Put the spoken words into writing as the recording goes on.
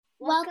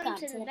Welcome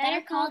to the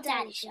Better Call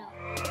Daddy Show.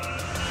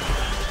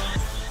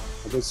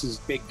 This is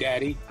Big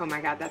Daddy. Oh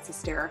my God, that's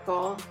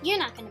hysterical. You're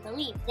not going to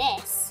believe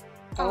this.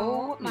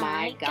 Oh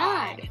my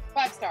God.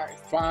 5 stars.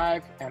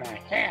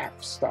 5.5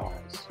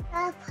 stars.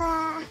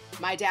 Papa.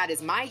 My dad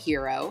is my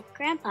hero.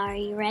 Grandpa, are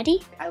you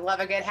ready? I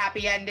love a good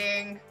happy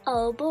ending.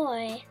 Oh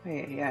boy.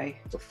 Hey.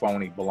 It's a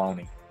phony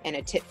baloney. And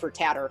a tit for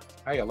tatter.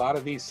 Hey, a lot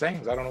of these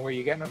things, I don't know where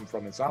you're getting them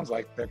from. It sounds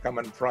like they're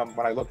coming from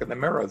when I look in the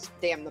mirrors.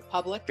 Damn the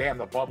public. Damn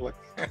the public.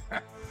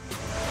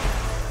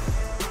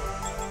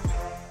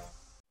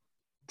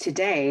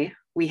 Today,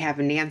 we have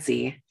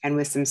Nancy, and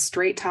with some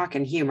straight talk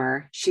and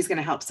humor, she's going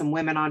to help some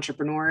women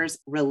entrepreneurs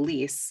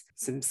release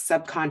some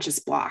subconscious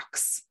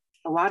blocks.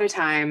 A lot of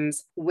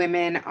times,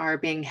 women are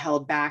being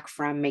held back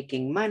from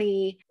making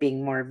money,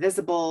 being more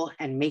visible,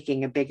 and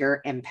making a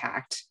bigger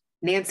impact.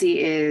 Nancy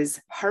is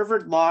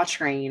Harvard Law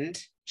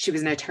trained. She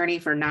was an attorney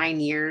for 9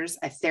 years,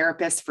 a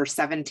therapist for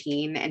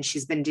 17, and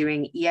she's been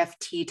doing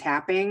EFT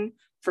tapping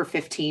for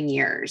 15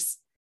 years.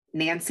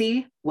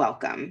 Nancy,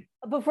 welcome.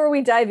 Before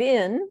we dive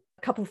in,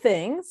 a couple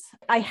things.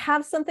 I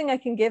have something I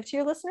can give to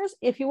your listeners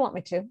if you want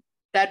me to.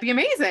 That'd be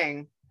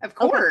amazing. Of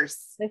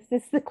course. Okay.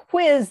 This is the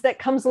quiz that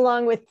comes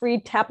along with free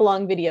tap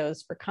along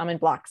videos for common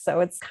blocks. So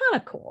it's kind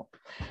of cool.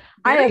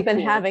 I have been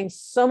having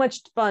so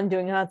much fun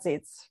doing hot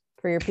seats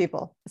for your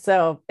people.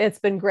 So it's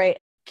been great.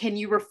 Can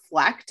you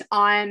reflect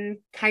on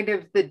kind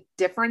of the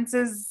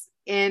differences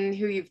in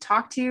who you've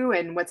talked to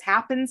and what's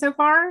happened so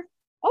far?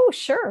 Oh,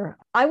 sure.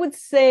 I would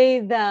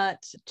say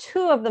that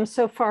 2 of them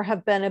so far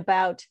have been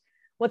about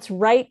what's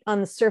right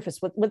on the surface,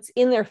 what's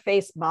in their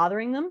face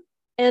bothering them.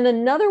 And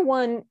another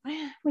one,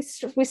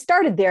 we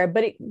started there,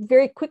 but it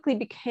very quickly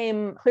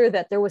became clear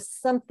that there was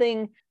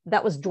something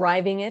that was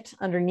driving it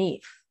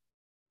underneath.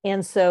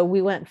 And so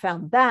we went and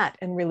found that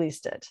and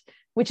released it,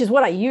 which is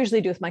what I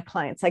usually do with my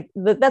clients. Like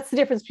that's the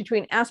difference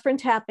between aspirin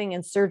tapping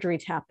and surgery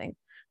tapping.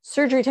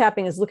 Surgery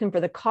tapping is looking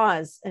for the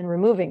cause and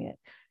removing it.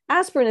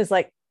 Aspirin is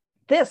like,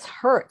 this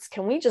hurts.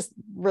 Can we just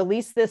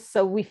release this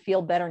so we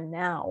feel better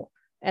now?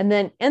 And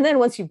then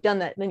once you've done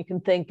that, then you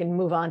can think and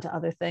move on to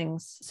other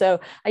things. So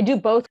I do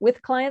both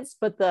with clients,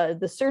 but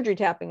the surgery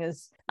tapping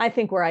is, I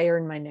think, where I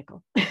earn my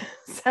nickel.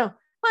 So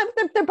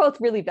they're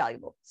both really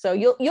valuable. So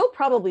you'll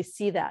probably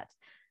see that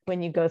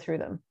when you go through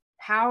them.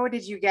 How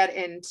did you get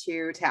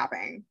into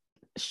tapping?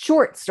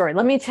 Short story.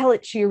 Let me tell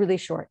it to you really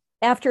short.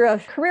 After a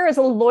career as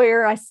a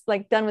lawyer, I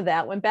done with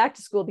that, went back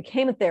to school,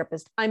 became a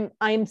therapist.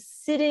 I'm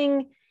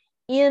sitting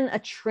in a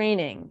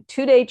training,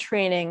 2-day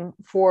training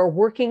for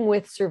working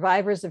with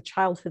survivors of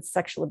childhood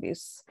sexual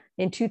abuse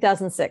in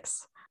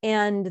 2006.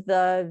 And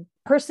the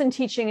person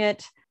teaching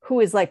it,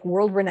 who is like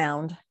world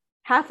renowned,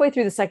 halfway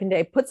through the second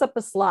day, puts up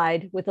a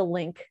slide with a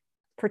link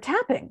for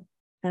tapping.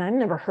 And I've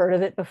never heard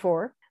of it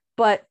before.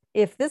 But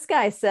if this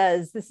guy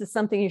says this is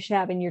something you should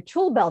have in your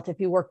tool belt if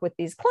you work with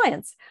these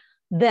clients,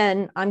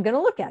 then I'm going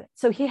to look at it.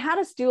 So he had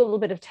us do a little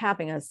bit of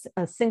tapping,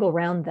 a single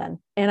round then.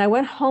 And I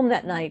went home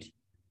that night,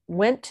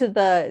 went to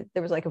there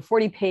was like a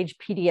 40-page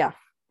PDF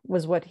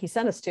was what he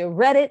sent us to,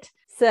 read it,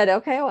 said,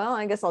 okay, well,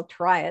 I guess I'll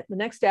try it. The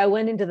next day I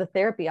went into the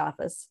therapy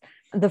office.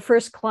 The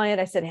first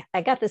client, I said,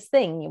 I got this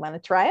thing. You want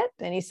to try it?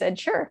 And he said,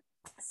 sure.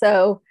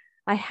 So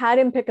I had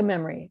him pick a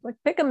memory.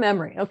 Pick a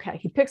memory. Okay.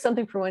 He picked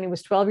something from when he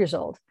was 12 years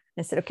old.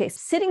 I said, okay,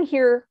 sitting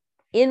here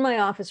in my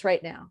office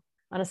right now,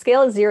 on a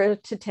scale of 0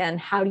 to 10,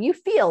 how do you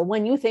feel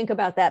when you think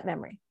about that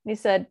memory? And he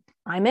said,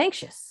 I'm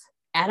anxious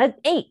at an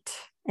 8.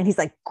 And he's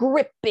like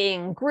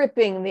gripping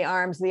the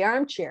arms of the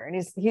armchair.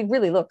 And he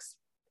really looks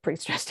pretty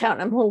stressed out.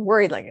 And I'm a little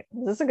worried, like,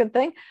 is this a good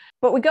thing?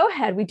 But we go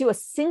ahead, we do a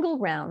single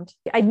round.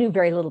 I knew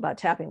very little about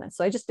tapping then.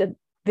 So I just did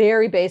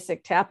very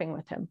basic tapping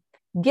with him.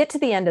 Get to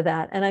the end of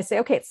that. And I say,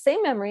 okay, it's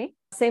same memory,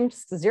 same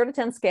 0 to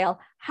 10 scale.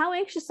 How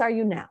anxious are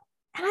you now?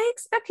 And I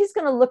expect he's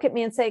going to look at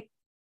me and say,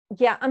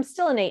 yeah, I'm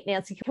still an 8,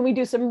 Nancy. Can we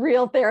do some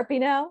real therapy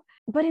now?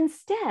 But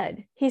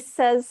instead he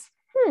says,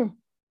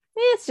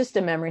 it's just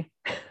a memory.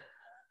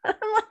 I'm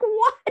like,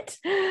 what?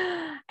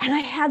 And I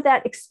had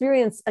that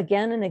experience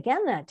again and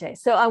again that day.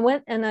 So I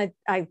went and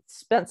I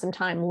spent some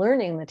time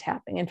learning the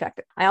tapping. In fact,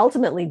 I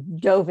ultimately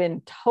dove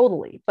in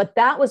totally, but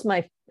that was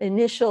my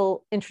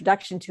initial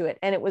introduction to it.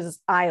 And it was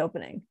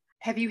eye-opening.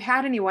 Have you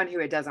had anyone who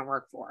it doesn't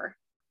work for?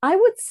 I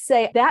would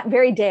say that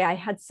very day I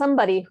had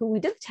somebody who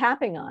we did the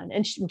tapping on,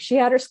 and she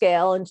had her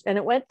scale and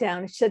it went down.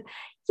 And she said,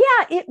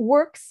 yeah, it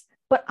works,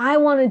 but I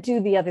want to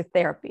do the other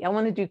therapy.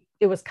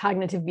 It was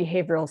cognitive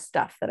behavioral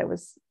stuff that I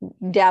was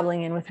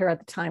dabbling in with her at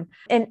the time.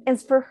 And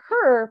as for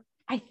her,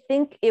 I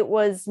think it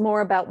was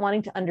more about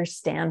wanting to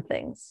understand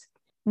things.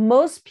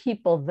 Most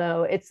people,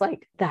 though, it's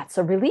like, that's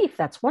a relief.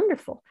 That's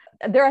wonderful.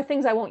 There are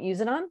things I won't use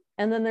it on.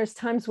 And then there's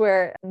times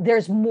where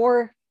there's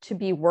more to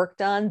be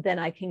worked on than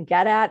I can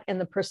get at. And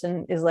the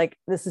person is like,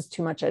 this is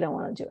too much. I don't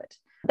want to do it.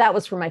 That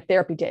was for my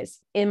therapy days.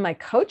 In my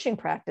coaching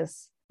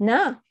practice,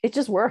 no, it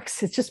just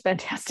works. It's just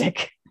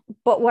fantastic.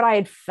 But what I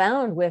had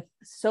found with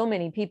so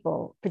many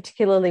people,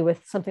 particularly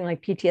with something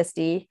like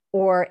PTSD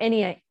or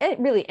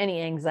really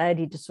any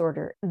anxiety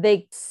disorder,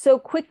 they so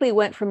quickly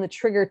went from the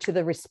trigger to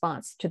the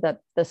response, to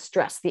the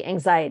stress, the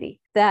anxiety,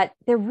 that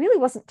there really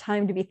wasn't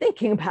time to be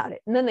thinking about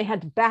it. And then they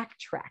had to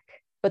backtrack,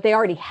 but they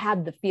already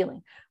had the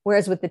feeling.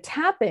 Whereas with the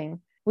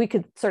tapping, we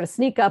could sort of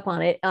sneak up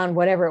on it, on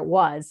whatever it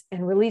was,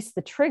 and release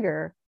the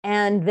trigger.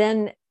 And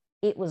then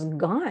it was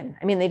gone.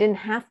 I mean, they didn't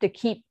have to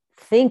keep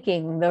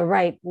thinking the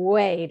right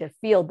way to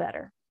feel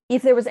better.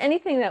 If there was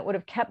anything that would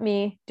have kept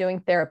me doing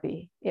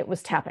therapy, it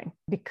was tapping,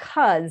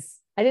 because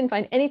I didn't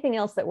find anything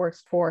else that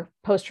works for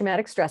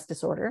post-traumatic stress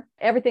disorder.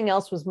 Everything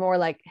else was more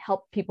like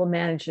help people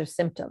manage their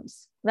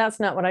symptoms. That's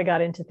not what I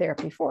got into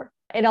therapy for.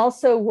 It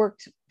also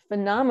worked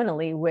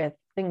phenomenally with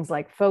things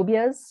like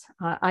phobias.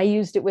 I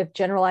used it with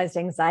generalized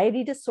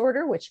anxiety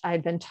disorder, which I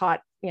had been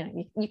taught,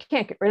 you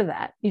can't get rid of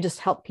that. You just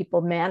help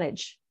people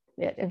manage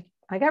it. And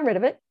I got rid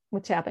of it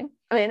with tapping.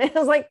 I mean, it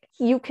was like,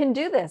 you can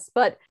do this,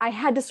 but I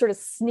had to sort of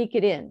sneak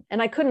it in,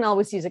 and I couldn't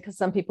always use it because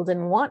some people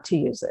didn't want to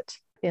use it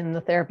in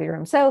the therapy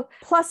room. So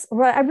plus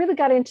I really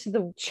got into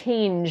the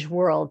change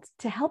world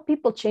to help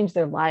people change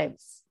their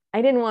lives.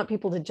 I didn't want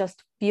people to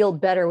just feel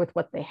better with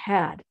what they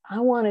had.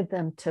 I wanted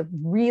them to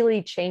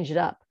really change it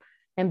up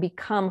and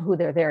become who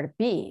they're there to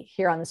be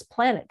here on this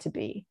planet, to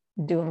be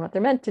doing what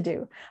they're meant to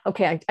do.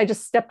 Okay. I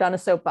just stepped on a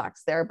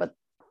soapbox there, but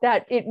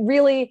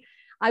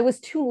I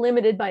was too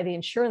limited by the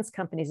insurance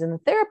companies in the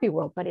therapy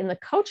world, but in the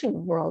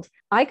coaching world,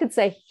 I could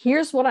say,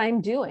 here's what I'm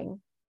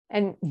doing.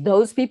 And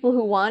those people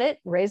who want it,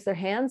 raise their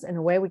hands, and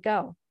away we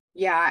go.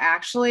 Yeah,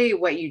 actually,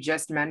 what you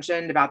just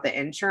mentioned about the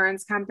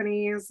insurance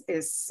companies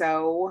is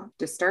so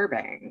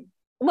disturbing.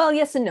 Well,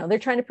 yes and no. They're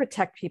trying to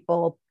protect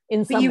people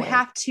in some way. But you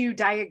have to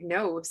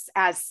diagnose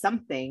as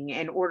something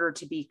in order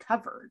to be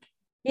covered.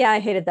 Yeah, I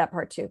hated that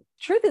part too.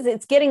 Truth is,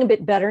 it's getting a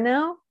bit better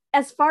now.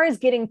 As far as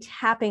getting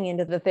tapping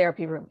into the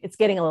therapy room, it's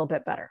getting a little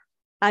bit better.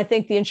 I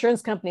think the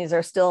insurance companies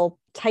are still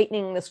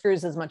tightening the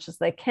screws as much as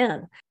they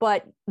can,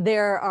 but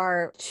there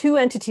are 2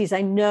 entities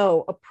I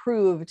know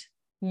approved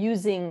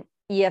using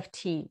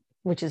EFT,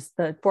 which is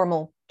the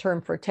formal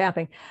term for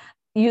tapping,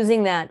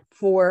 using that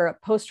for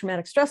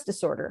post-traumatic stress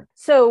disorder.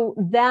 So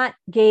that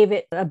gave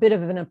it a bit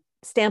of a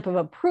stamp of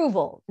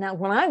approval. Now,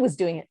 when I was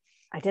doing it,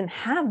 I didn't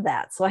have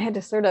that. So I had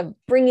to sort of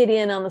bring it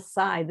in on the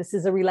side. This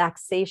is a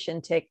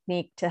relaxation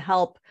technique to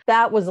help.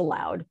 That was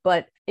allowed,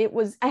 but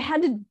I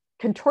had to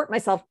contort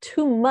myself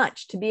too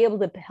much to be able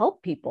to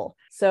help people.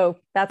 So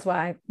that's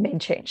why I made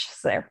changes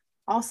there.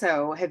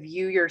 Also, have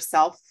you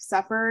yourself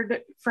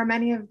suffered from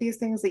any of these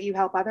things that you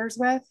help others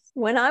with?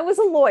 When I was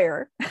a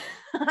lawyer,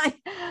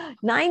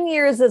 9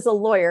 years as a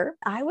lawyer,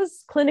 I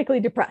was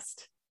clinically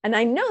depressed. And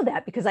I know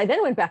that because I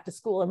then went back to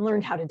school and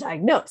learned how to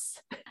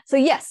diagnose. So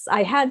yes,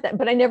 I had that,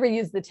 but I never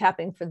used the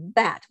tapping for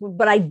that.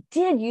 But I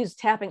did use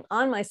tapping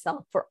on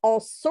myself for all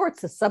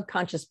sorts of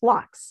subconscious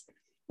blocks,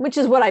 which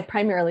is what I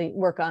primarily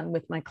work on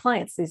with my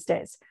clients these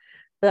days.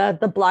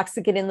 The blocks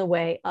that get in the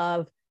way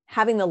of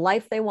having the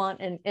life they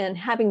want and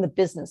having the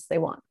business they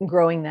want, and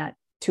growing that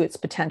to its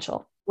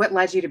potential. What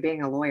led you to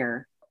being a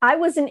lawyer? I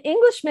was an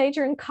English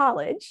major in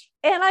college,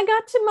 and I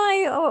got to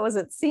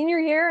my, senior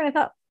year, and I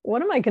thought,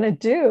 what am I going to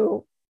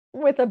do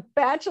with a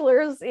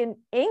bachelor's in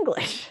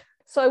English?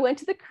 So I went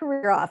to the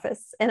career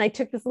office and I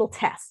took this little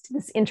test,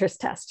 this interest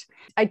test.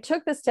 I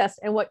took this test,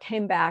 and what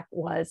came back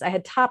was I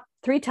had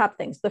 3 top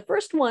things. The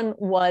first one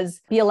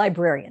was be a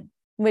librarian,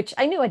 which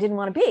I knew I didn't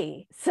want to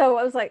be. So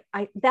I was like,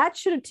 that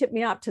should have tipped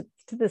me off to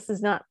this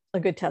is not a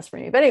good test for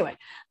me. But anyway,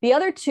 the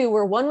other 2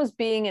 were, one was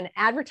being an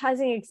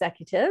advertising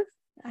executive.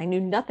 I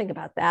knew nothing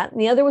about that. And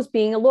the other was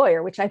being a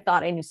lawyer, which I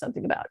thought I knew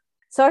something about.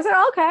 So I said,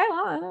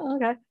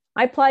 okay.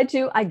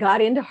 I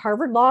got into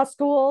Harvard Law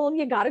School.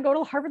 You got to go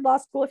to Harvard Law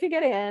School if you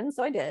get in.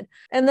 So I did.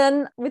 And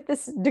then with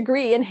this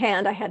degree in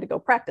hand, I had to go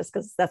practice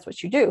because that's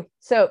what you do.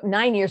 So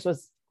 9 years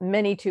was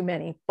many too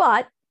many,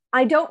 but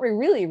I don't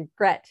really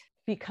regret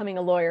becoming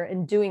a lawyer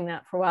and doing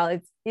that for a while.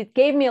 It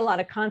gave me a lot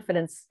of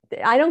confidence.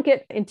 I don't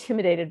get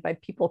intimidated by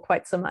people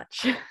quite so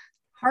much.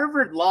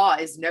 Harvard Law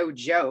is no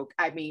joke.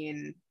 I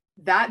mean,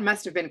 that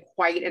must have been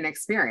quite an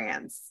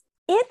experience.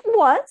 It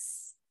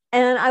was.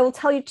 And I will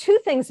tell you 2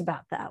 things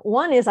about that.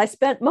 One is I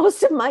spent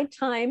most of my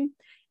time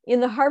in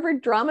the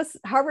Harvard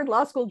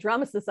Law School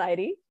Drama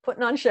Society,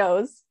 putting on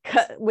shows,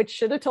 which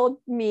should have told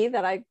me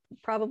that I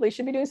probably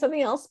should be doing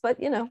something else. But,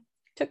 it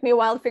took me a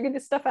while to figure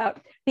this stuff out.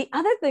 The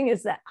other thing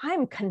is that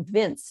I'm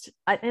convinced,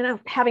 and I'm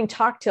having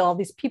talked to all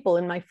these people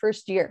in my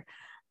first year,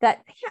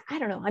 that, I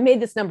don't know, I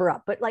made this number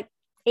up, but like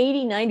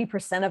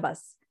 80-90% of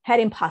us had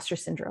imposter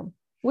syndrome.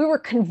 We were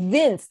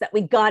convinced that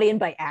we got in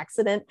by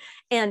accident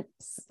and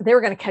they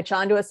were going to catch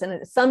on to us.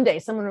 And someday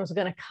someone was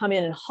going to come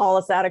in and haul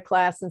us out of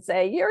class and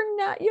say, you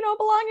don't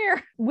belong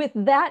here. With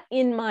that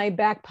in my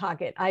back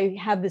pocket, I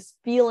have this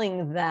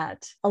feeling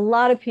that a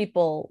lot of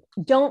people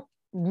don't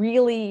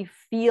really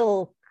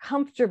feel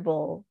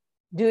comfortable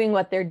doing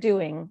what they're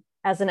doing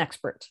as an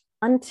expert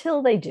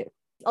until they do.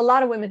 A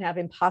lot of women have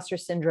imposter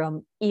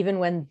syndrome, even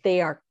when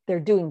they're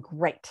doing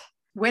great.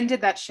 When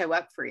did that show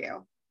up for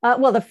you?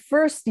 Well, the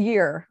first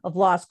year of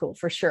law school,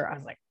 for sure. I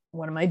was like,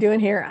 what am I doing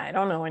here? I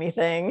don't know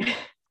anything.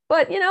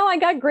 But, I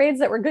got grades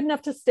that were good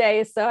enough to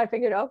stay. So I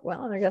figured, oh,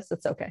 well, I guess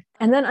it's okay.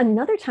 And then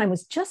another time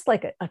was just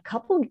like a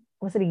couple,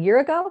 was it a year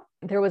ago?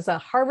 There was a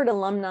Harvard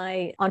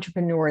alumni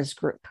entrepreneurs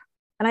group.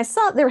 And I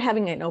saw they were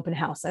having an open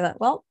house. I thought,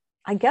 well,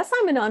 I guess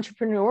I'm an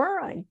entrepreneur.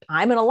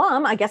 I'm an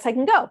alum. I guess I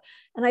can go.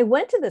 And I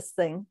went to this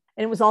thing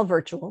and it was all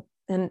virtual.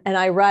 And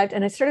I arrived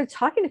and I started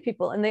talking to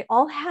people and they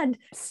all had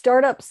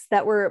startups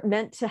that were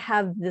meant to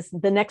have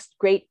the next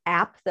great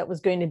app that was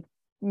going to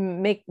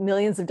make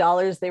millions of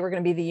dollars. They were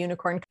going to be the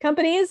unicorn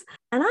companies.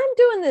 And I'm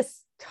doing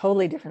this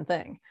totally different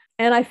thing.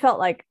 And I felt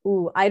like,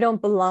 ooh, I don't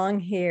belong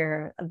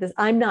here.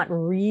 I'm not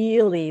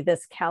really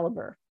this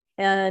caliber.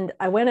 And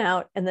I went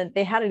out and then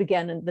they had it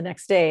again the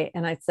next day.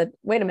 And I said,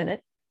 wait a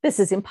minute, this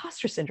is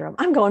imposter syndrome.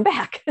 I'm going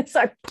back.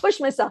 So I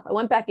pushed myself. I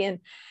went back in.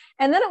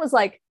 And then it was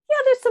like, yeah,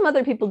 there's some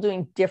other people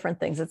doing different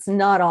things. It's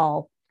not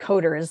all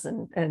coders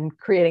and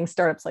creating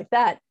startups like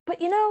that.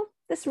 But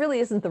this really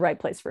isn't the right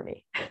place for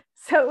me.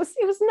 So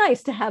it was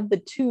nice to have the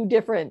two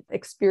different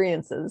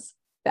experiences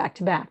back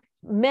to back.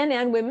 Men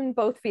and women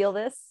both feel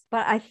this,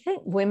 but I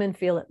think women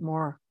feel it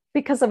more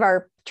because of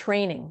our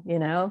training.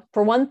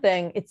 For one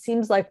thing, it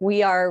seems like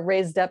we are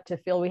raised up to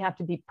feel we have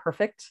to be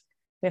perfect.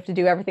 We have to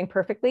do everything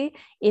perfectly.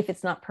 If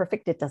it's not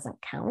perfect, it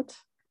doesn't count.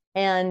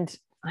 And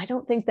I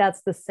don't think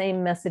that's the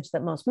same message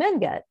that most men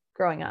get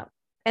growing up.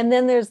 And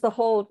then there's the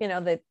whole,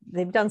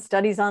 they've done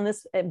studies on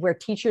this where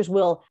teachers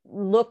will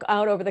look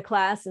out over the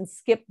class and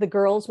skip the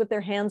girls with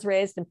their hands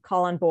raised and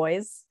call on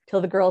boys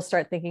till the girls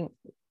start thinking,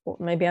 well,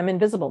 maybe I'm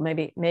invisible.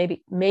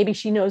 Maybe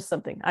she knows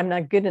something. I'm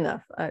not good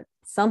enough.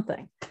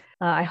 Something.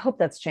 I hope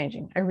that's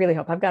changing. I really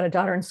hope. I've got a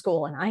daughter in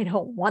school and I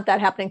don't want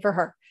that happening for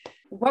her.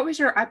 What was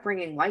your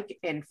upbringing like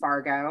in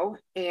Fargo?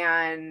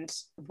 And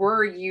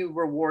were you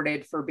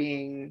rewarded for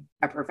being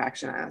a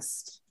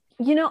perfectionist?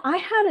 I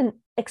had an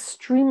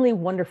extremely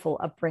wonderful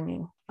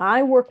upbringing.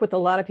 I work with a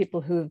lot of people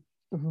who've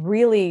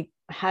really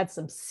had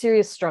some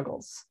serious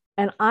struggles.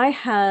 And I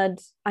had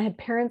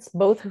parents,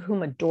 both of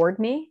whom adored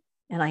me,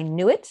 and I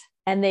knew it.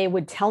 And they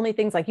would tell me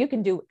things like, you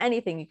can do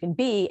anything, you can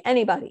be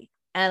anybody.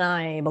 And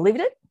I believed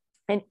it.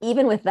 And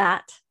even with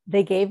that,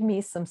 they gave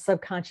me some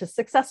subconscious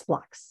success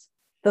blocks,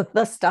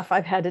 the stuff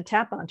I've had to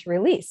tap on to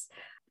release.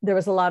 There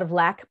was a lot of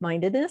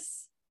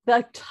lack-mindedness.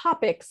 The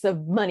topics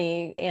of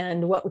money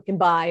and what we can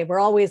buy were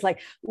always like,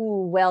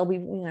 ooh, well,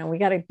 we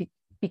got to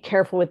be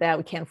careful with that.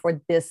 We can't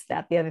afford this,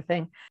 that, the other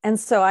thing. And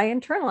so I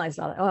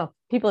internalized all that. Oh,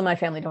 people in my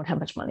family don't have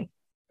much money.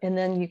 And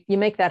then you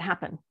make that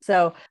happen.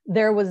 So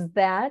there was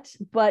that,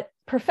 but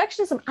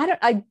perfectionism,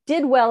 I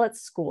did well at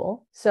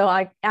school.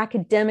 So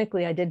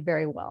academically, I did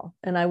very well.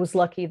 And I was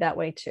lucky that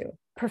way too.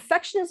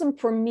 Perfectionism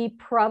for me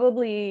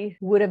probably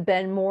would have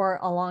been more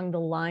along the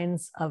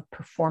lines of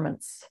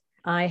performance.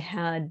 I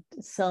had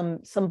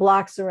some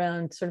blocks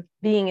around sort of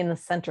being in the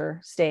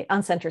center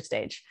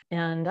stage.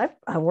 And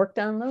I worked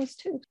on those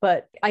too,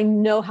 but I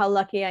know how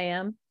lucky I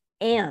am.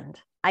 And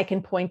I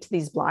can point to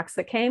these blocks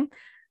that came.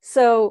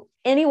 So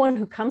anyone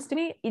who comes to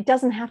me, it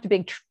doesn't have to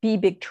be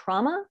big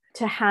trauma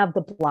to have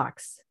the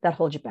blocks that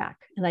hold you back.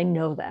 And I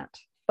know that,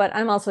 but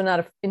I'm also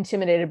not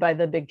intimidated by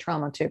the big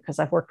trauma too, because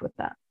I've worked with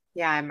that.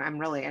 Yeah, I'm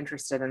really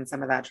interested in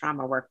some of that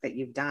trauma work that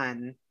you've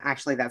done.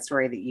 Actually, that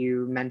story that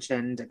you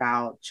mentioned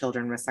about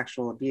children with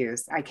sexual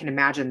abuse, I can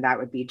imagine that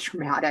would be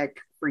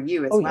traumatic for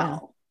you as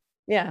well.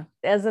 Yeah.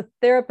 As a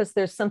therapist,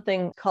 there's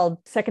something called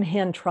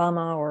secondhand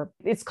trauma, or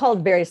it's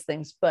called various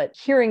things, but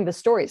hearing the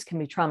stories can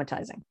be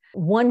traumatizing.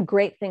 One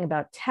great thing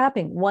about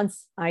tapping,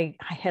 once I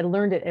had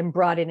learned it and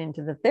brought it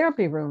into the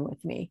therapy room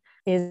with me,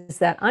 is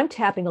that I'm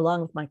tapping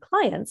along with my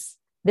clients.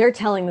 They're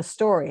telling the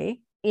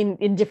story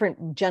in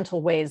different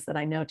gentle ways that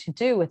I know to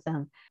do with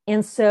them.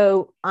 And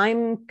so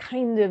I'm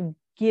kind of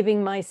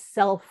giving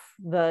myself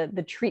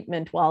the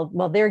treatment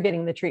while they're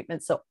getting the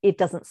treatment. So it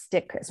doesn't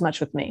stick as much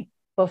with me.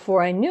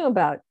 Before I knew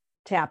about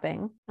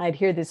tapping, I'd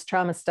hear this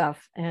trauma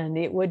stuff and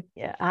it would,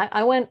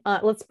 I went,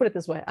 let's put it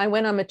this way. I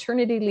went on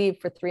maternity leave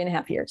for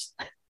 3.5 years,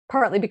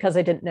 partly because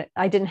I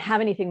didn't have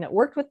anything that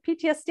worked with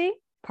PTSD,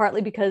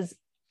 partly because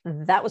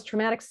that was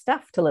traumatic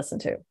stuff to listen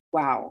to.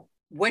 Wow.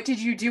 What did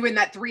you do in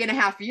that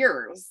 3.5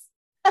 years?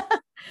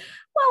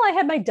 Well, I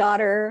had my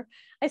daughter.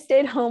 I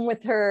stayed home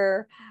with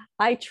her.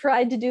 I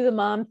tried to do the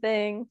mom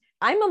thing.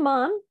 I'm a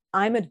mom.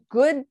 I'm a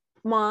good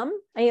mom.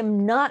 I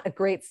am not a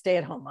great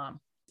stay-at-home mom.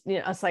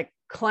 It's like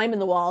climbing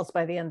the walls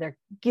by the end. They're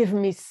giving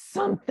me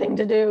something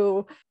to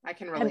do. I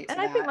can relate to that.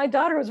 And I think my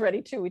daughter was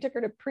ready too. We took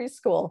her to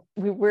preschool.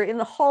 We were in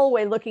the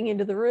hallway looking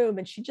into the room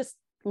and she just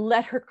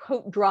let her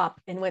coat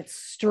drop and went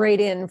straight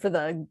in for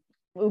the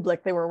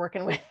oobleck they were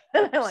working with.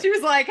 She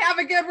was like, have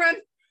a good one.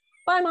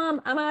 Bye,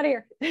 Mom. I'm out of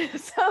here.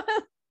 So,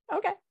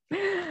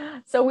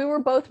 okay. So we were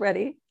both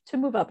ready to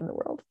move up in the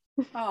world.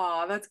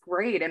 Oh, that's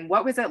great. And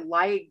what was it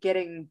like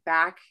getting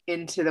back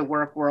into the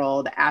work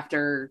world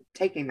after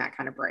taking that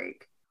kind of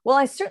break? Well,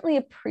 I certainly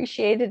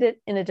appreciated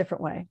it in a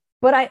different way.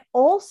 But I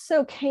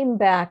also came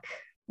back.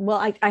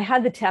 Well, I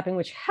had the tapping,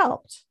 which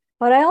helped.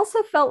 But I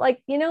also felt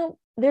like,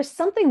 there's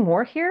something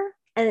more here.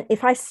 And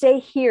if I stay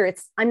here,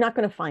 I'm not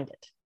going to find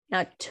it.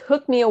 Now, it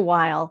took me a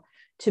while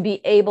to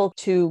be able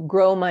to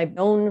grow my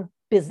own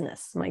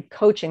business, my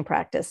coaching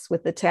practice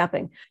with the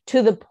tapping,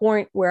 to the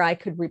point where I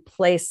could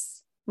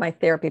replace my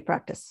therapy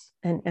practice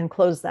and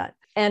close that.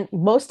 And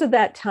most of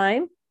that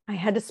time, I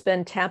had to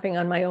spend tapping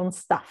on my own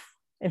stuff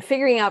and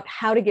figuring out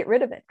how to get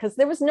rid of it, because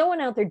there was no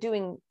one out there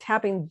doing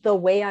tapping the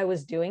way I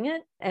was doing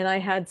it. And I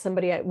had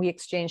somebody we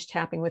exchanged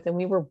tapping with, and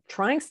we were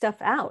trying stuff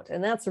out.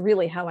 And that's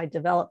really how I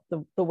developed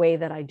the way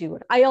that I do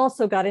it. I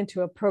also got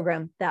into a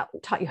program that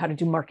taught you how to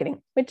do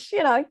marketing, which,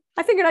 I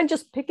figured I'd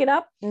just pick it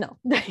up. No,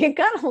 you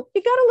gotta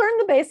learn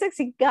the basics.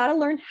 You gotta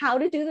learn how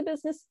to do the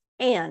business.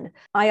 And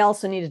I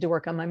also needed to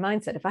work on my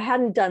mindset. If I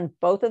hadn't done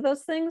both of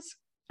those things,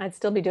 I'd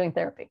still be doing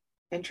therapy.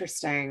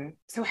 Interesting.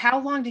 So how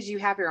long did you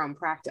have your own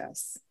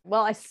practice?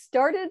 Well, I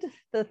started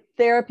the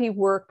therapy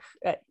work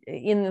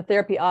in the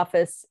therapy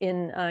office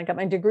I got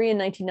my degree in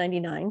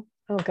 1999.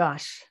 Oh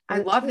gosh. I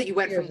love that you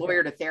went from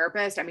lawyer to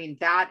therapist. I mean,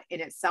 that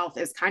in itself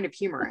is kind of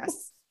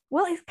humorous.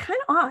 Well, it's kind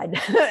of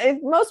odd.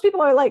 Most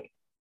people are like,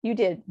 you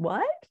did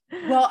what?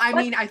 Well, I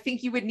mean, I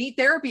think you would need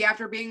therapy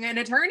after being an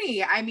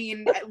attorney. I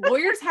mean,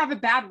 lawyers have a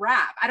bad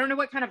rap. I don't know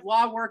what kind of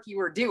law work you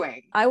were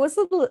doing. I was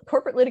a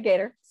corporate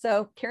litigator.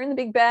 So carrying the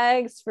big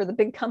bags for the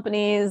big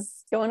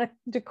companies, going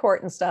to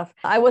court and stuff.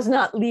 I was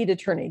not lead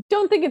attorney.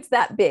 Don't think it's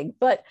that big,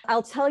 but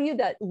I'll tell you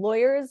that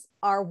lawyers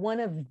are one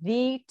of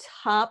the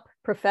top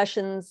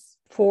professions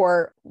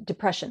for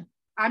depression.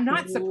 I'm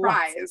not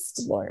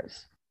surprised.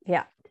 Lawyers.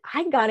 Yeah.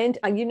 I got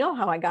into,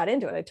 how I got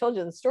into it. I told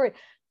you the story.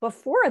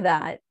 Before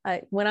that,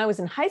 when I was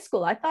in high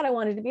school, I thought I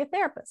wanted to be a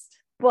therapist,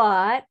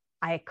 but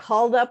I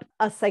called up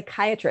a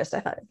psychiatrist.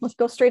 I thought, let's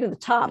go straight to the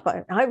top.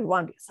 I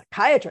want to be a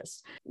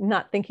psychiatrist,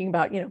 not thinking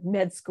about,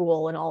 med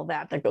school and all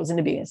that goes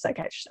into being a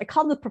psychiatrist. I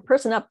called the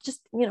person up,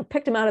 just,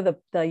 picked him out of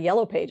the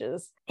yellow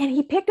pages, and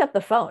he picked up the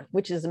phone,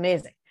 which is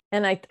amazing.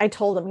 And I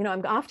told him,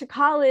 I'm off to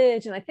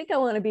college and I think I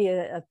want to be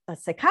a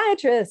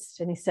psychiatrist.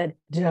 And he said,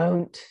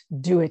 don't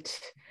do it.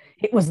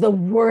 It was the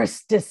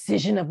worst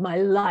decision of my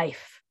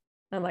life.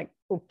 I'm like,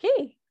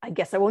 okay, I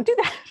guess I won't do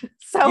that.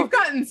 So you've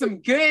gotten some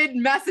good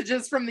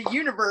messages from the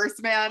universe,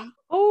 man.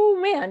 Oh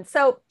man.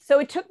 So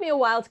it took me a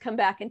while to come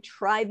back and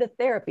try the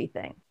therapy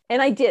thing.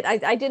 And I did.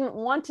 I didn't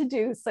want to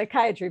do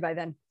psychiatry by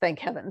then, thank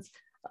heavens.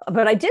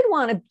 But I did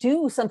want to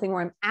do something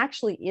where I'm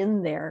actually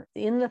in there,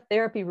 in the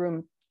therapy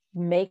room,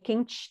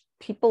 making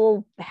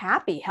people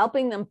happy,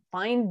 helping them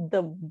find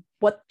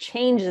what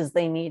changes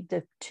they need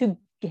to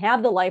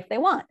have the life they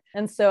want.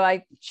 And so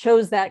I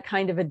chose that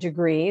kind of a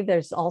degree.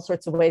 There's all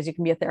sorts of ways you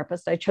can be a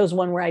therapist. I chose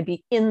one where I'd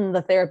be in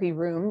the therapy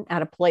room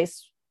at a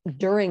place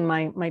during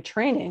my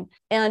training.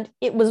 And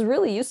it was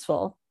really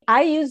useful.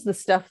 I use the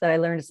stuff that I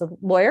learned as a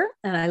lawyer,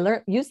 and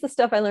I use the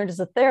stuff I learned as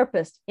a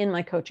therapist in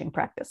my coaching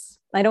practice.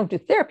 I don't do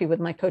therapy with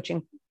my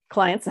coaching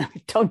clients. I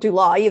don't do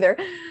law either,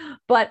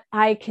 but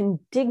I can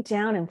dig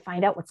down and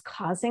find out what's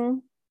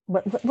causing,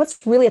 what's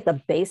really at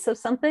the base of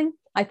something.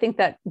 I think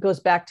that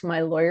goes back to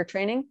my lawyer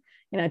training.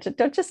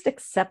 Don't just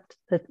accept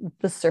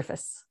the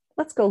surface.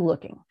 Let's go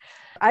looking.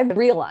 I've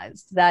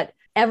realized that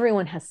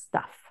everyone has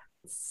stuff.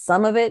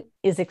 Some of it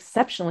is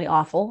exceptionally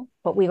awful,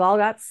 but we've all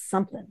got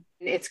something.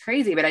 It's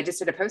crazy, but I just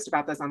did a post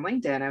about this on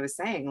LinkedIn. I was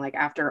saying,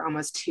 after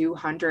almost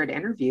 200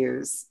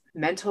 interviews,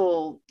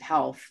 mental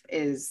health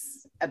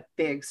is a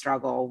big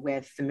struggle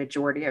with the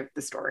majority of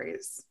the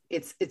stories.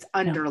 It's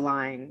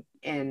underlying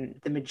in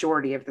the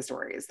majority of the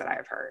stories that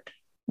I've heard.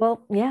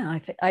 Well, yeah,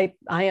 I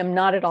am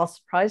not at all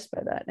surprised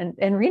by that.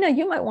 And Rena,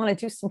 you might want to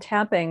do some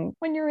tapping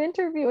when you're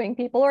interviewing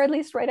people, or at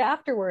least right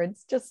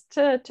afterwards, just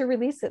to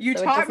release it. You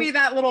taught me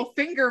that little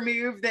finger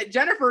move that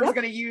Jennifer's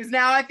going to use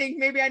now. I think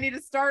maybe I need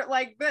to start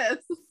like this.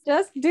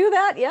 Just do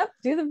that. Yep.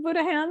 Do the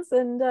Buddha hands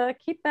and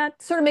keep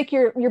that, sort of make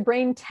your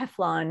brain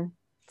Teflon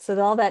so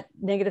that all that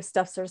negative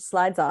stuff sort of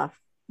slides off.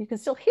 You can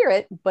still hear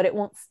it, but it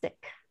won't stick.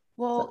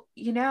 Well,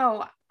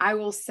 I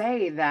will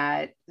say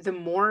that the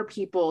more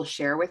people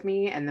share with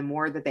me and the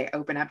more that they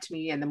open up to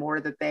me and the more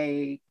that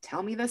they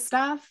tell me this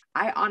stuff,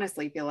 I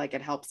honestly feel like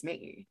it helps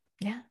me.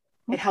 Yeah.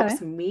 Okay. It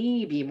helps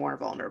me be more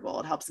vulnerable.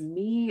 It helps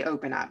me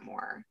open up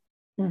more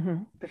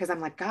because I'm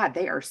like, God,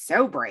 they are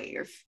so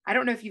brave. I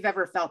don't know if you've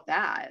ever felt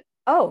that.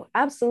 Oh,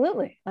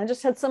 absolutely. I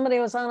just had somebody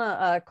who was on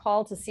a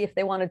call to see if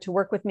they wanted to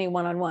work with me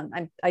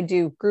one-on-one. I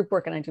do group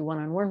work and I do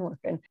one-on-one work.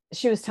 And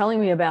she was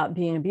telling me about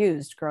being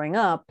abused growing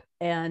up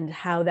and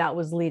how that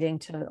was leading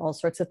to all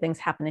sorts of things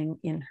happening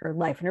in her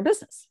life and her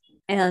business.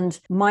 And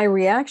my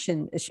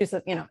reaction is, she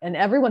said, and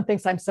everyone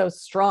thinks I'm so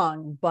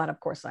strong, but of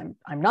course I'm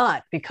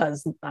not,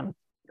 because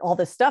all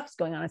this stuff's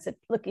going on. I said,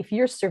 look, if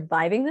you're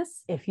surviving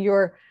this, if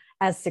you're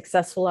as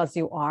successful as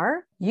you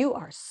are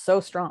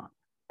so strong.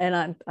 And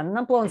I'm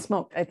not blowing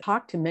smoke. I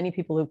talked to many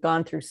people who've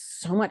gone through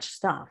so much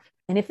stuff.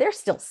 And if they're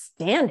still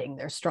standing,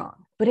 they're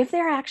strong. But if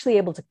they're actually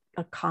able to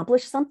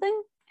accomplish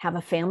something, have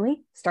a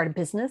family, start a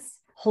business,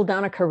 hold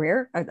down a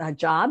career, a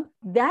job,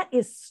 that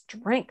is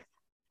strength.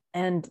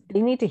 And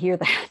they need to hear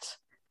that.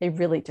 They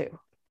really do.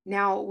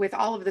 Now, with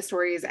all of the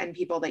stories and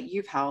people that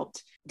you've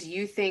helped, do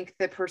you think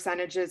the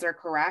percentages are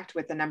correct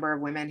with the number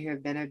of women who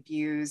have been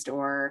abused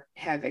or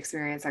have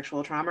experienced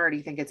sexual trauma, or do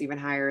you think it's even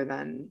higher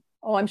than?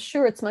 Oh, I'm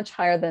sure it's much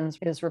higher than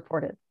is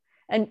reported.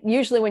 And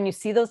usually when you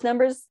see those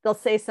numbers, they'll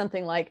say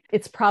something like,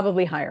 it's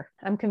probably higher.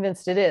 I'm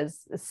convinced it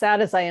is. As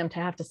sad as I am to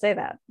have to say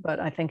that, but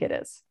I think it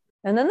is.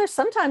 And then there's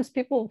sometimes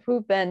people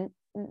who've been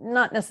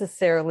not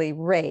necessarily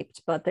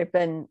raped, but they've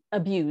been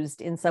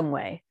abused in some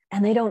way,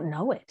 and they don't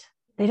know it.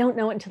 They don't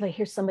know it until they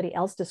hear somebody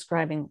else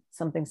describing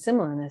something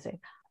similar, and they say,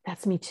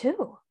 that's me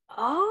too.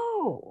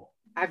 Oh.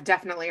 I've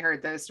definitely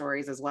heard those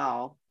stories as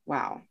well.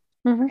 Wow.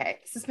 Mhm. Okay.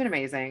 This has been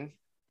amazing.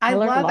 I I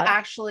learned a love lot.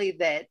 actually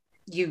that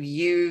you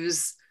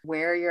use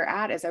where you're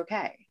at is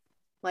okay.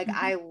 Like, Mhm.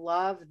 I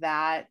love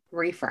that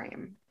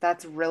reframe.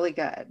 That's really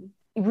good.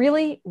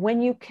 Really,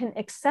 when you can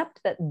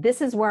accept that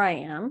this is where I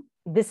am,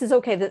 this is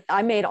okay, that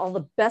I made all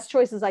the best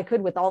choices I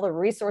could with all the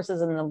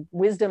resources and the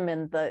wisdom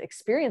and the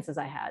experiences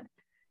I had.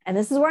 And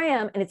this is where I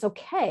am, and it's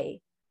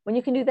okay. When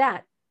you can do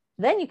that,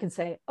 then you can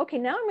say, okay,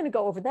 now I'm going to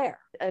go over there.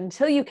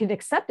 Until you can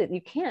accept it,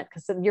 you can't,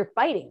 because you're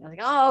fighting. Like,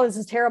 oh, this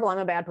is terrible. I'm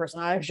a bad person.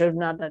 I should have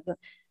not done that.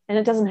 And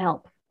it doesn't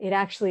help. It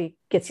actually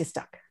gets you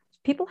stuck.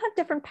 People have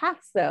different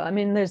paths, though. I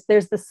mean, there's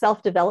the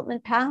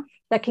self-development path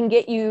that can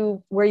get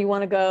you where you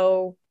want to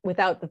go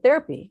without the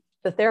therapy.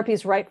 The therapy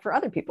is right for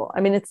other people.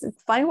 I mean, it's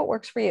find what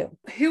works for you.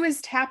 Who is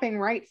tapping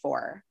right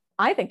for?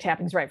 I think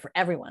tapping's right for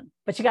everyone,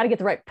 but you got to get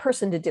the right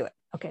person to do it.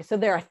 Okay, so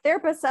there are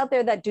therapists out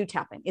there that do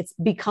tapping. It's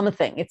become a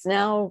thing. It's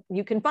now,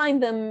 you can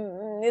find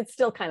them. It's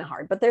still kind of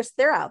hard, but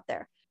they're out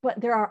there. But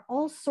there are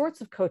all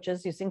sorts of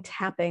coaches using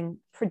tapping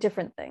for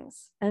different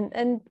things.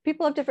 And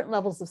people have different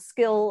levels of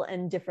skill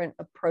and different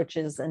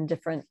approaches and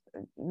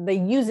they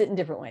use it in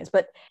different ways.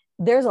 But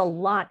there's a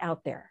lot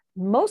out there.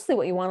 Mostly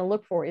what you want to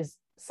look for is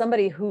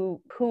somebody who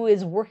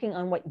is working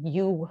on what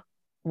you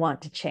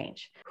want to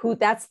change, who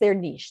that's their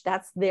niche.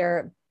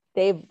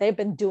 They've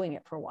been doing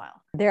it for a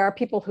while. There are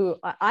people who,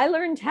 I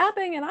learned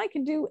tapping and I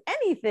can do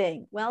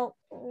anything. Well,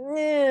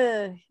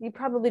 you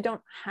probably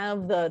don't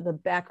have the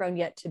background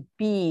yet to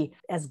be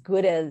as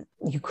good as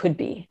you could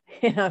be.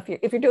 You know,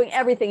 if you're doing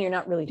everything, you're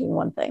not really doing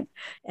one thing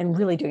and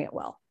really doing it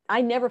well. I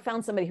never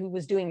found somebody who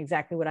was doing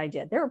exactly what I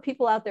did. There were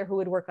people out there who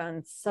would work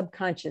on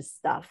subconscious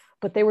stuff,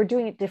 but they were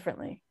doing it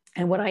differently.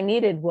 And what I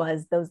needed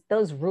was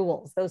those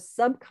rules, those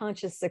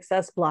subconscious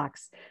success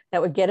blocks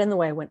that would get in the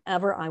way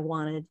whenever I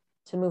wanted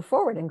to move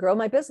forward and grow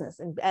my business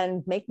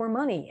and make more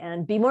money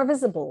and be more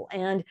visible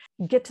and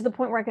get to the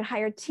point where I could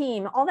hire a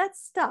team, all that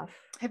stuff.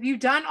 Have you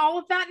done all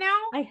of that now?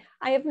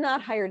 I have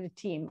not hired a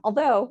team,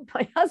 although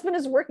my husband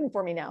is working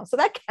for me now. So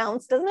that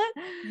counts, doesn't it?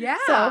 Yeah.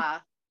 So,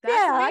 that's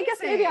I guess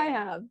maybe I amazing.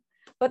 have,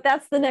 but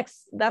that's the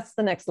next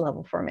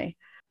level for me.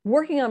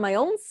 Working on my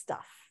own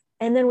stuff.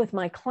 And then with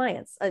my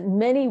clients,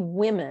 many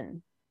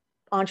women,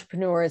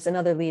 entrepreneurs and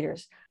other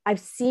leaders, I've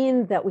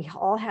seen that we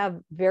all have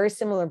very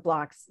similar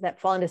blocks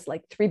that fall into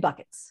like 3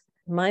 buckets.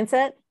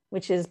 Mindset,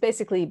 which is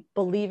basically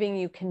believing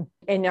you can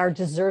and are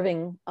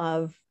deserving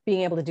of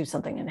being able to do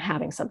something and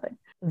having something.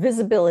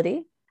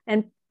 Visibility,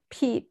 and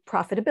P,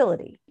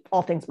 profitability,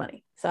 all things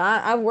money. So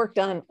I've worked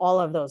on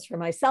all of those for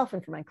myself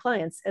and for my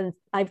clients, and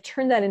I've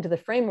turned that into the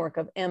framework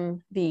of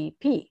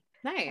MVP.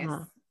 Nice.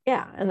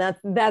 Yeah, and that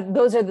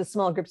those are the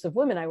small groups of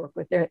women I work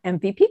with. They're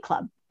MVP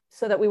Club,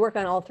 so that we work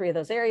on all 3 of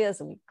those areas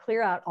and we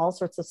clear out all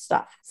sorts of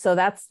stuff. So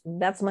that's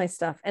my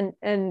stuff.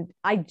 And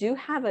I do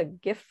have a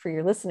gift for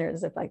your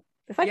listeners if I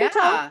can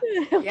tell.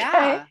 Okay.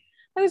 Yeah.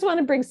 I always want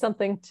to bring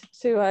something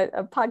to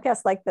a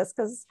podcast like this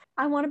because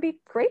I want to be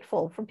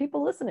grateful for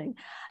people listening.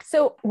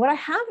 So what I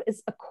have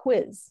is a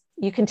quiz.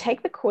 You can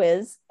take the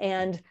quiz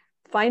and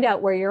find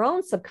out where your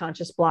own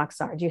subconscious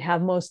blocks are. Do you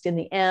have most in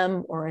the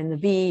M or in the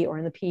V or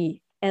in the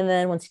P? And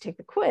then once you take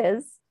the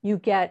quiz, you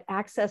get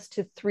access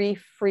to 3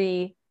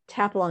 free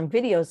tap along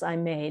videos I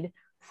made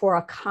for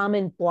a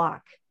common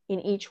block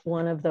in each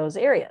one of those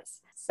areas.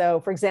 So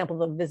for example,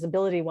 the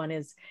visibility one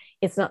is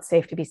it's not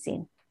safe to be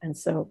seen. And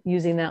so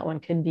using that one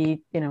can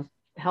be,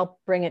 help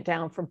bring it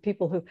down from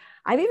people who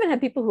I've even had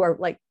people who are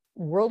like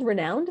world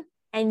renowned.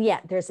 And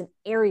yet there's an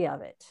area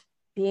of it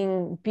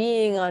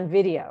being on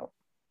video.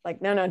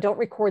 Like, no, don't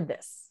record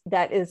this.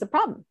 That is a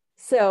problem.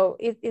 So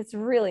it's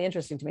really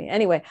interesting to me.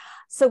 Anyway,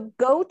 so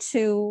go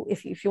to,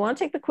 if you want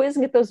to take the quiz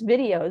and get those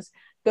videos,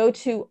 go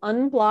to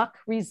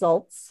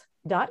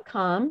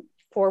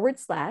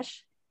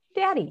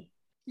unblockresults.com/daddy.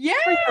 Yeah,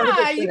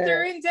 you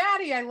threw in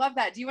daddy. I love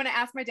that. Do you want to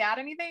ask my dad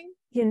anything?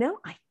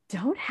 I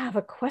don't have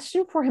a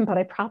question for him, but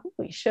I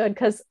probably should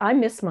because I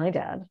miss my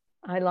dad.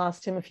 I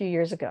lost him a few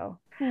years ago.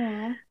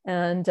 Aww.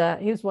 And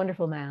he was a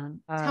wonderful man.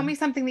 Tell me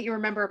something that you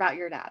remember about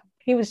your dad.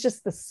 He was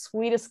just the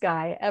sweetest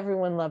guy.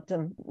 Everyone loved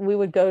him. We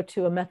would go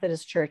to a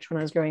Methodist church when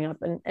I was growing up,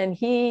 and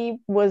he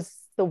was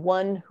the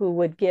one who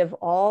would give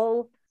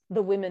all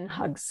the women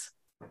hugs.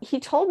 He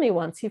told me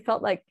once he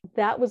felt like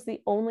that was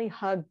the only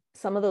hug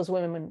some of those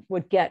women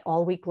would get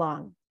all week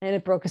long, and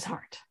it broke his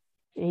heart.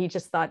 He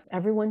just thought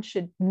everyone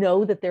should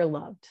know that they're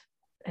loved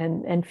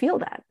and feel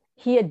that.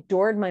 He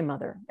adored my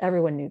mother.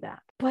 Everyone knew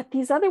that. But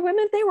these other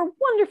women, they were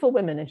wonderful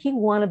women, and he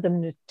wanted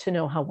them to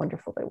know how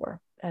wonderful they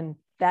were. And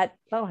that,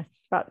 I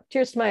brought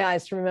tears to my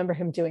eyes to remember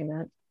him doing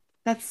that.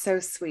 That's so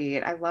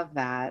sweet. I love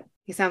that.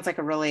 He sounds like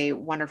a really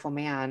wonderful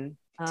man.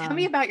 Tell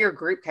me about your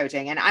group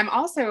coaching. And I'm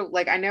also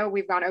like, I know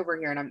we've gone over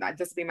here and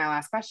this will be my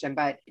last question,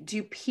 but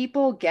do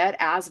people get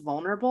as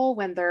vulnerable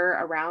when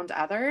they're around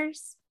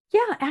others?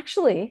 Yeah,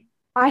 actually,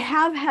 I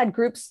have had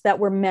groups that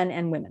were men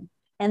and women,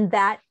 and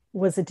that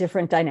was a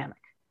different dynamic.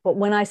 But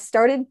when I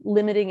started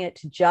limiting it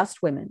to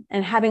just women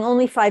and having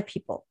only 5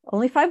 people,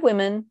 only 5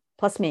 women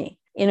plus me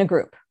in a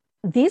group,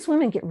 these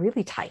women get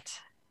really tight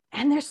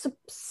and they're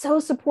so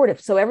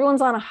supportive. So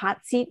everyone's on a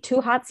hot seat,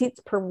 2 hot seats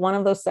per one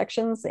of those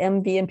sections,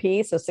 M, V, and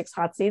P, so 6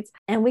 hot seats.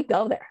 And we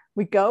go there.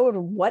 We go to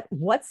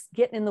what's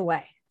getting in the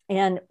way.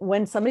 And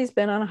when somebody's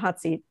been on a hot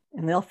seat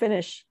and they'll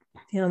finish,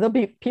 there'll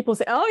be people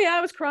say, oh yeah,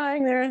 I was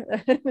crying there.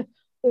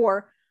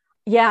 Or,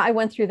 yeah, I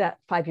went through that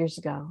 5 years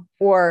ago.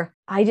 Or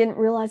I didn't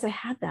realize I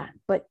had that,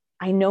 but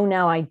I know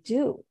now I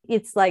do.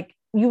 It's like,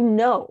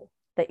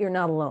 that you're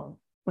not alone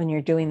when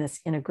you're doing this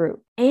in a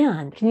group.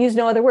 And can use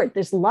no other word,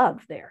 there's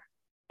love there.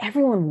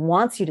 Everyone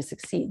wants you to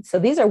succeed. So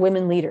these are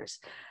women leaders.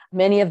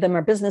 Many of them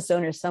are business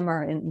owners. Some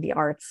are in the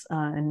arts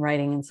and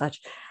writing and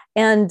such.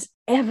 And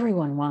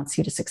everyone wants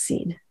you to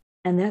succeed.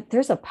 And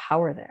there's a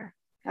power there.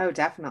 Oh,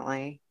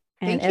 definitely.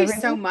 And Thank you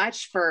so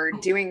much for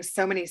doing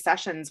so many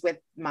sessions with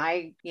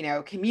my,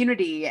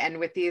 community and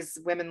with these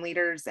women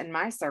leaders in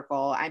my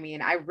circle. I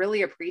mean, I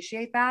really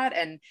appreciate that.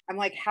 And I'm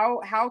like,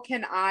 how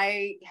can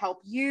I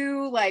help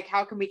you? Like,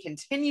 how can we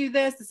continue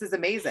this? This is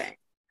amazing.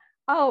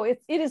 Oh,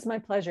 it is my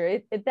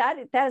pleasure.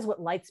 That is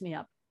what lights me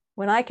up.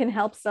 When I can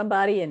help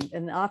somebody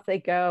and off they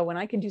go, when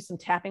I can do some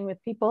tapping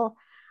with people,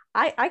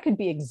 I could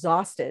be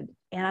exhausted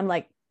and I'm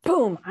like,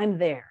 boom, I'm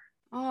there.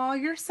 Oh,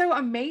 you're so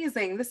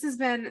amazing. This has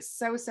been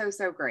so, so,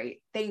 so great.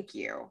 Thank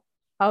you.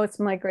 Oh, it's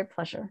my great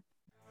pleasure.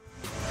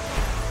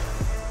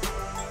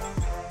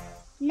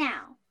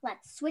 Now,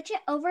 let's switch it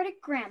over to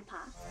Grandpa.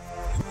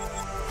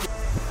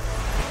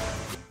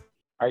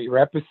 Your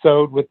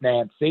episode with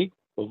Nancy,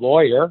 the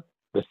lawyer,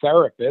 the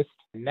therapist.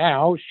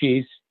 Now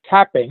she's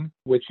tapping,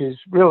 which is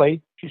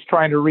really, she's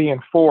trying to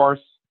reinforce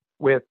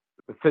with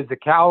the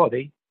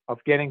physicality of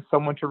getting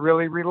someone to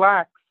really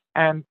relax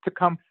and to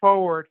come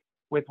forward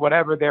with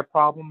whatever their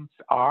problems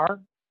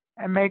are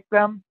and make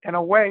them in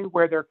a way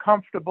where they're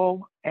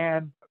comfortable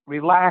and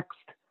relaxed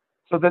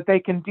so that they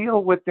can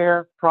deal with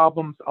their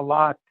problems a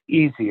lot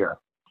easier.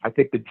 I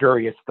think the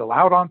jury is still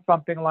out on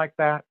something like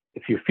that.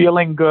 If you're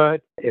feeling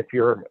good, if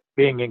you're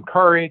being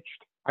encouraged,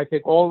 I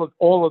think all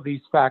of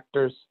these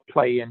factors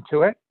play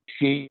into it.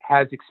 She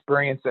has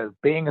experience of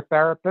being a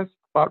therapist,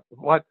 but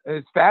what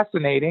is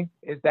fascinating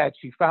is that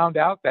she found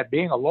out that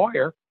being a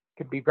lawyer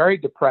can be very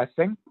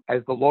depressing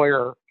as the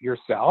lawyer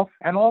yourself.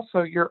 And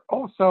also, you're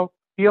also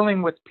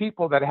dealing with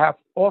people that have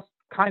all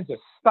kinds of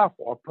stuff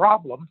or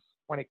problems.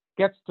 When it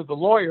gets to the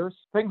lawyers,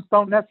 things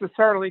don't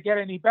necessarily get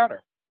any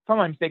better.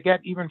 Sometimes they get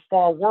even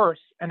far worse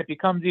and it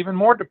becomes even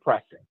more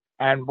depressing.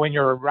 And when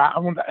you're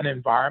around an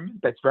environment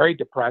that's very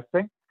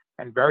depressing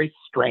and very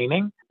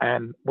straining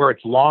and where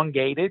it's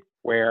elongated,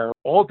 where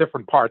all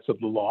different parts of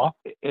the law,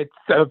 it's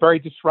a very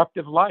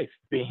disruptive life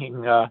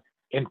being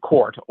in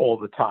court all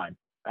the time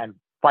and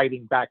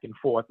fighting back and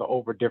forth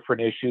over different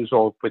issues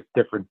or with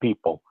different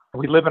people.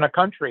 We live in a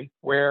country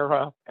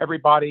where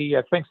everybody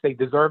thinks they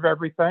deserve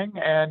everything,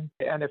 and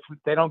if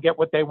they don't get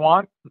what they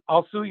want,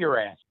 I'll sue your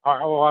ass,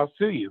 or I'll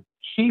sue you.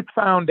 She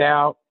found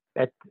out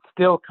that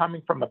still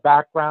coming from a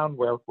background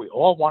where we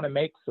all want to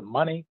make some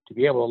money to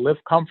be able to live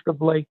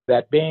comfortably,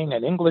 that being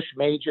an English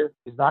major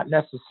is not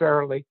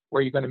necessarily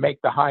where you're going to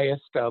make the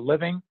highest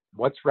living.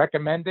 What's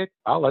recommended?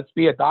 Well, let's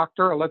be a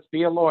doctor or let's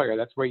be a lawyer.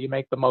 That's where you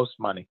make the most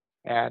money.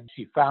 And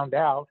she found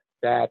out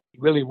that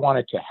she really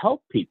wanted to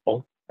help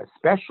people,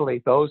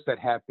 especially those that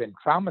have been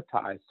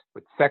traumatized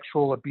with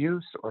sexual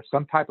abuse or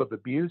some type of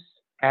abuse.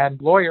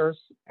 And lawyers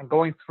and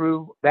going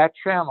through that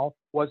channel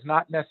was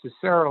not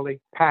necessarily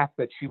the path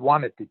that she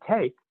wanted to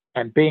take.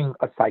 And being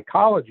a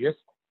psychologist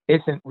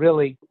isn't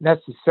really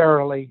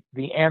necessarily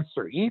the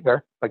answer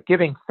either, but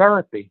giving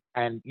therapy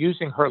and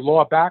using her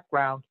law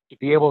background to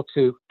be able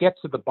to get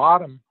to the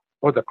bottom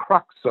or the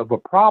crux of a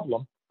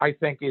problem, I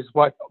think is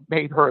what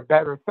made her a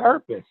better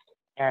therapist,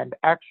 and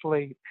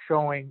actually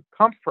showing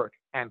comfort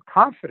and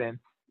confidence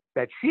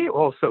that she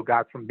also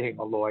got from being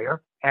a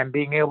lawyer and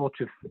being able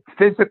to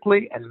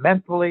physically and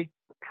mentally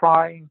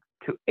trying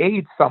to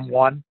aid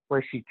someone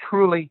where she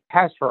truly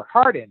has her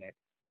heart in it.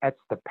 That's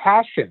the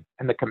passion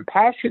and the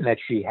compassion that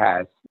she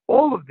has.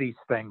 All of these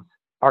things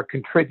are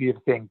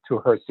contributing to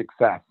her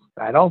success.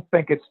 I don't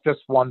think it's just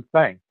one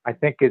thing. I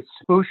think it's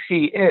who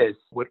she is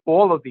with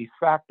all of these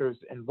factors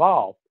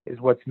involved is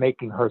what's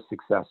making her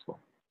successful.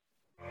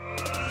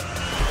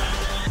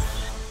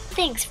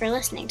 Thanks for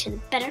listening to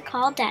the Better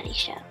Call Daddy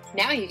Show.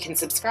 Now you can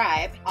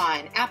subscribe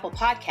on Apple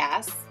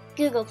Podcasts,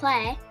 Google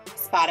Play,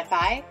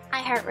 Spotify,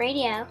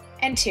 iHeartRadio,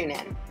 and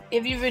TuneIn.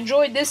 If you've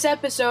enjoyed this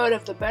episode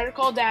of the Better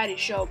Call Daddy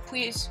Show,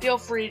 please feel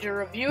free to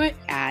review it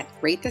at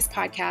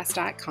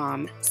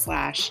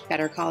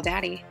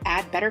ratethispodcast.com/bettercalldaddy.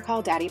 Add Better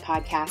Call Daddy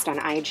Podcast on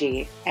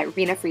IG, at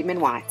Rena Friedman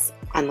Watts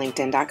on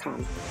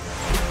LinkedIn.com.